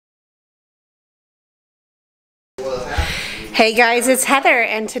Hey guys, it's Heather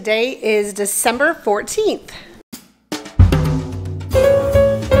and today is December 14th.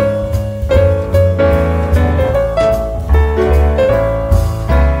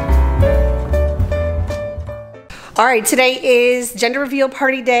 All right, today is gender reveal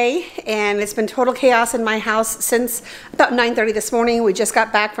party day and it's been total chaos in my house since about 9:30 this morning. We just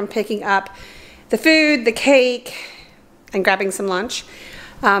got back from picking up the food, the cake, and grabbing some lunch.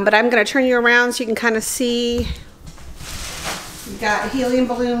 But I'm gonna turn you around so you can kind of see. We've got helium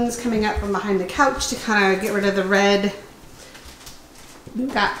balloons coming up from behind the couch to kind of get rid of the red.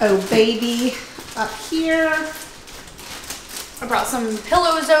 We've got Oh Baby up here. I brought some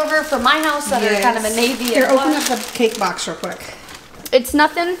pillows over from my house that are kind of a navy. Here, open up the cake box real quick. It's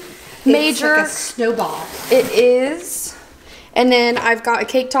nothing major. It's like a snowball. It is. And then I've got a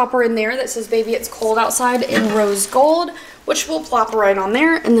cake topper in there that says Baby It's Cold Outside in rose gold, which we'll plop right on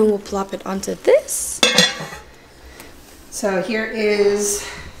there, and then we'll plop it onto this. So here is,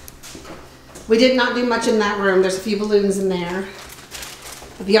 we did not do much in that room. There's a few balloons in there.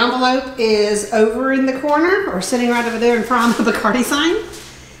 The envelope is over in the corner or sitting right over there in front of the Cardi sign.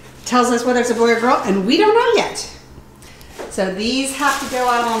 Tells us whether it's a boy or girl, and we don't know yet. So these have to go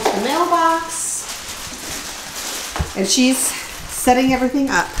out onto the mailbox. And she's setting everything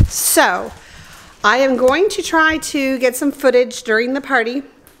up. So I am going to try to get some footage during the party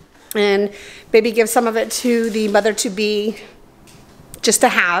and maybe give some of it to the mother-to-be just to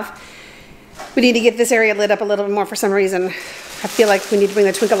have. We need to get this area lit up a little bit more for some reason. I feel like we need to bring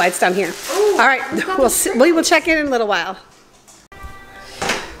the twinkle lights down here. Ooh, all right, we will check in a little while.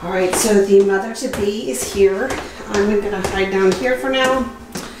 All right, so the mother-to-be is here. I'm gonna hide down here for now.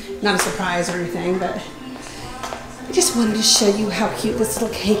 Not a surprise or anything, but I just wanted to show you how cute this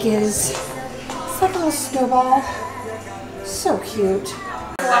little cake is. It's like a little snowball. So cute.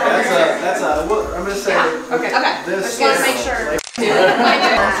 I'm gonna say. Yeah. Okay. This just want to make sure.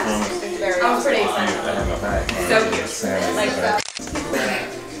 I'm pretty excited. So cute. Like that.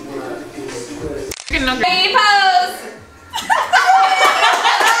 Hey, pose!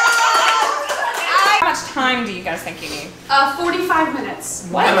 How much time do you guys think you need? 45 minutes.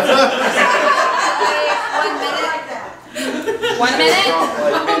 What? 1 minute. 1 minute?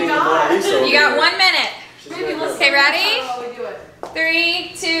 Oh God. You got 1 minute. Okay, ready?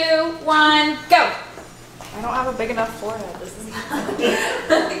 3, 2, 1, go! I don't have a big enough forehead. This is not.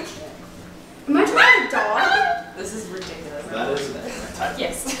 Am I drawing a dog? This is ridiculous. That is it.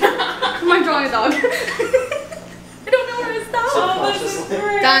 Yes. Am I drawing a dog? I don't know where to stop. Oh, this is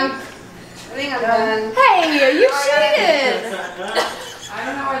great. Done. I think I'm done. Hey, you cheated! I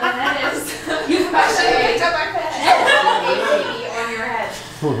don't know where the head is. You picked up my pen. Baby on your head.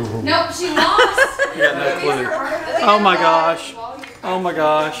 Nope, she lost. You got no clue. Oh my gosh. Oh my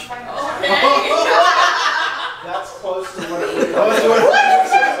gosh. That's close to what it was. That's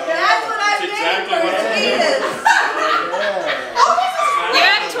what I think exactly what it is. You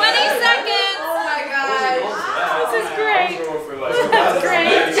have 20 seconds. Oh my gosh. This is great. That's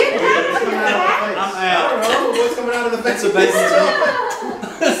great. I'm out. I don't know what's coming out of the face. It's a baby.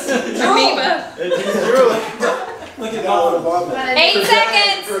 Amoeba. Look at that. 8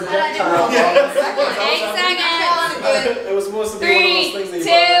 seconds. 8 seconds. It was supposed to be 3, one of those 2, things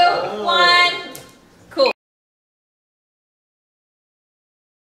that you 1. Cool.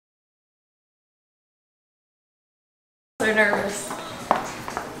 So nervous.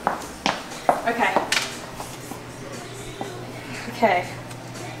 Okay. Okay.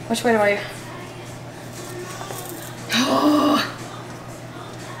 Which way do I?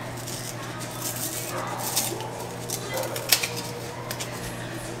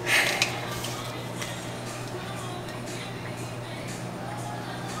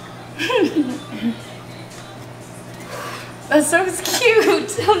 That's so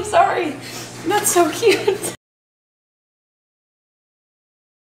cute. I'm sorry. That's so cute.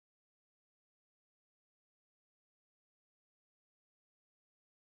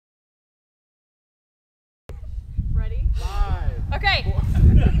 Ready? 5. Okay.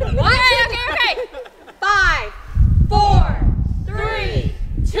 Okay. 5, 4, 3,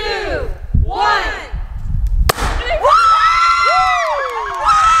 2, 1.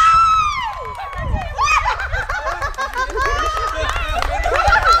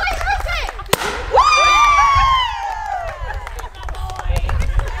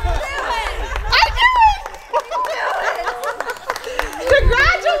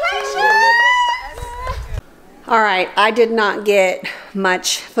 All right, I did not get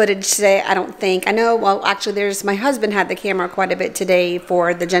much footage today, I don't think. I know, well, actually, my husband had the camera quite a bit today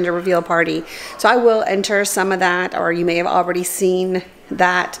for the gender reveal party. So I will enter some of that, or you may have already seen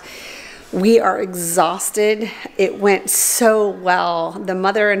that. We are exhausted. It went so well. The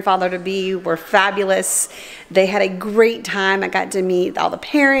mother and father-to-be were fabulous. They had a great time. I got to meet all the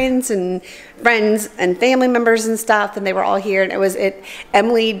parents and friends and family members and stuff, and they were all here. And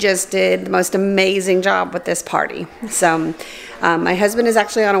Emily just did the most amazing job with this party. So my husband is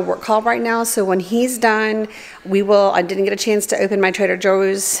actually on a work call right now, so when he's done, I didn't get a chance to open my Trader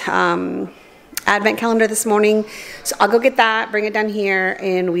Joe's advent calendar this morning, so I'll go get that, bring it down here,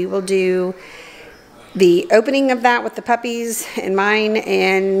 and we will do the opening of that with the puppies and mine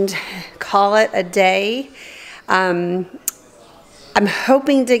and call it a day. I'm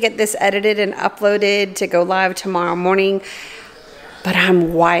hoping to get this edited and uploaded to go live tomorrow morning, but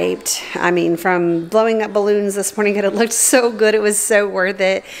I'm wiped. I mean, from blowing up balloons this morning, it looked so good. It was so worth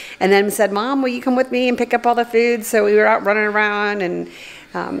it. And then said, Mom, will you come with me and pick up all the food? So we were out running around, and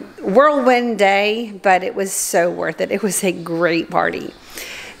whirlwind day, but it was so worth it. It was a great party.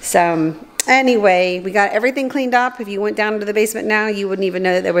 So anyway, we got everything cleaned up. If you went down to the basement now, you wouldn't even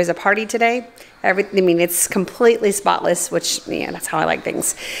know that there was a party today. I mean, it's completely spotless, which, yeah, that's how I like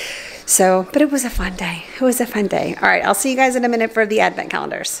things. So, but it was a fun day. It was a fun day. All right, I'll see you guys in a minute for the advent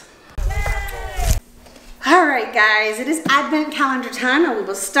calendars. All right, guys, it is advent calendar time, and we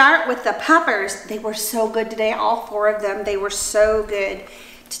will start with the puppers. They were so good today, all 4 of them. They were so good.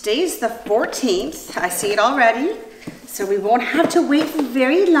 Today is the 14th. I see it already, so we won't have to wait for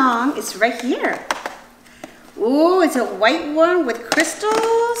very long. It's right here. Ooh, it's a white one with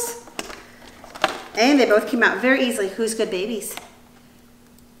crystals. And they both came out very easily. Who's good babies?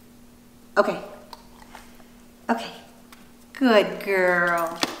 Okay. Okay. Good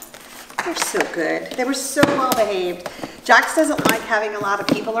girl. They're so good. They were so well behaved. Jax doesn't like having a lot of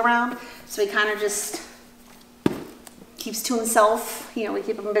people around, so he kind of just keeps to himself. You know, we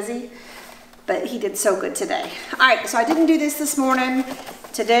keep him busy. But he did so good today. All right, so I didn't do this morning.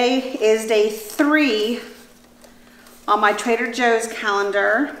 Today is day 3 on my Trader Joe's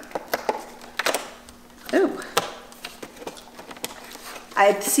calendar. Ooh.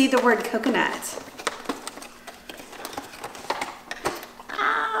 I see the word coconut.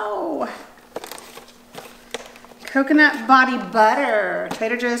 Coconut body butter.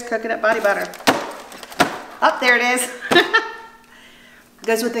 Trader Joe's coconut body butter. Oh, there it is.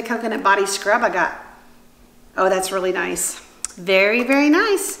 Goes with the coconut body scrub I got. Oh, that's really nice. Very, very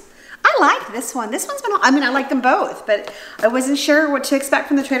nice. I like this one. This one's been, I mean, I like them both, but I wasn't sure what to expect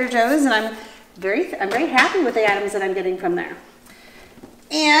from the Trader Joe's, and I'm very happy with the items that I'm getting from there.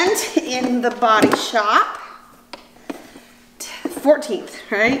 And in the body shop, 14th,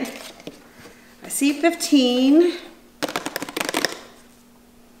 right? I see 15.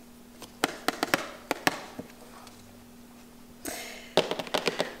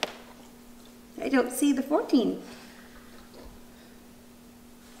 I don't see the 14.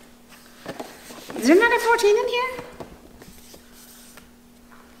 Is there not a 14 in here?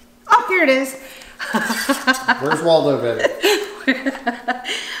 Oh, here it is. Where's Waldo, baby?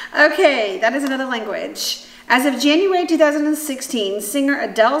 Okay, that is another language. As of January 2016, singer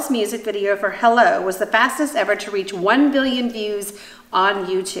Adele's music video for Hello was the fastest ever to reach 1 billion views on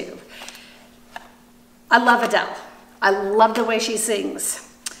YouTube. I love Adele. I love the way she sings.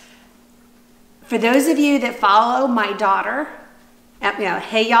 For those of you that follow my daughter, you know,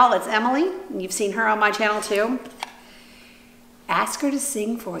 hey y'all, it's Emily. You've seen her on my channel too. Ask her to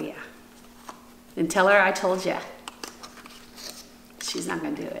sing for you. And tell her I told you. She's not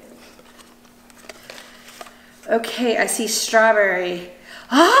gonna do it. Okay, I see strawberry.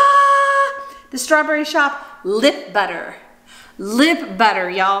 Ah, the strawberry shop lip butter. Lip butter,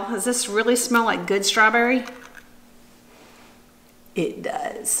 y'all. Does this really smell like good strawberry? It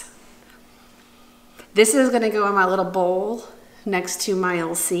does. This is gonna go in my little bowl next to my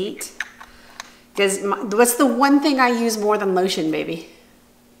little seat. Because what's the one thing I use more than lotion, baby?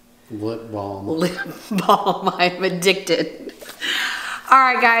 Lip balm. Lip balm. I'm addicted. All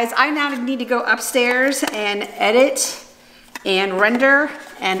right, guys, I now need to go upstairs and edit and render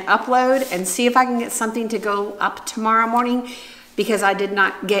and upload and see if I can get something to go up tomorrow morning, because I did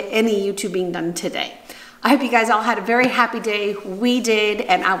not get any YouTubing done today. I hope you guys all had a very happy day. We did,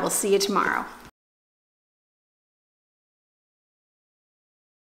 and I will see you tomorrow.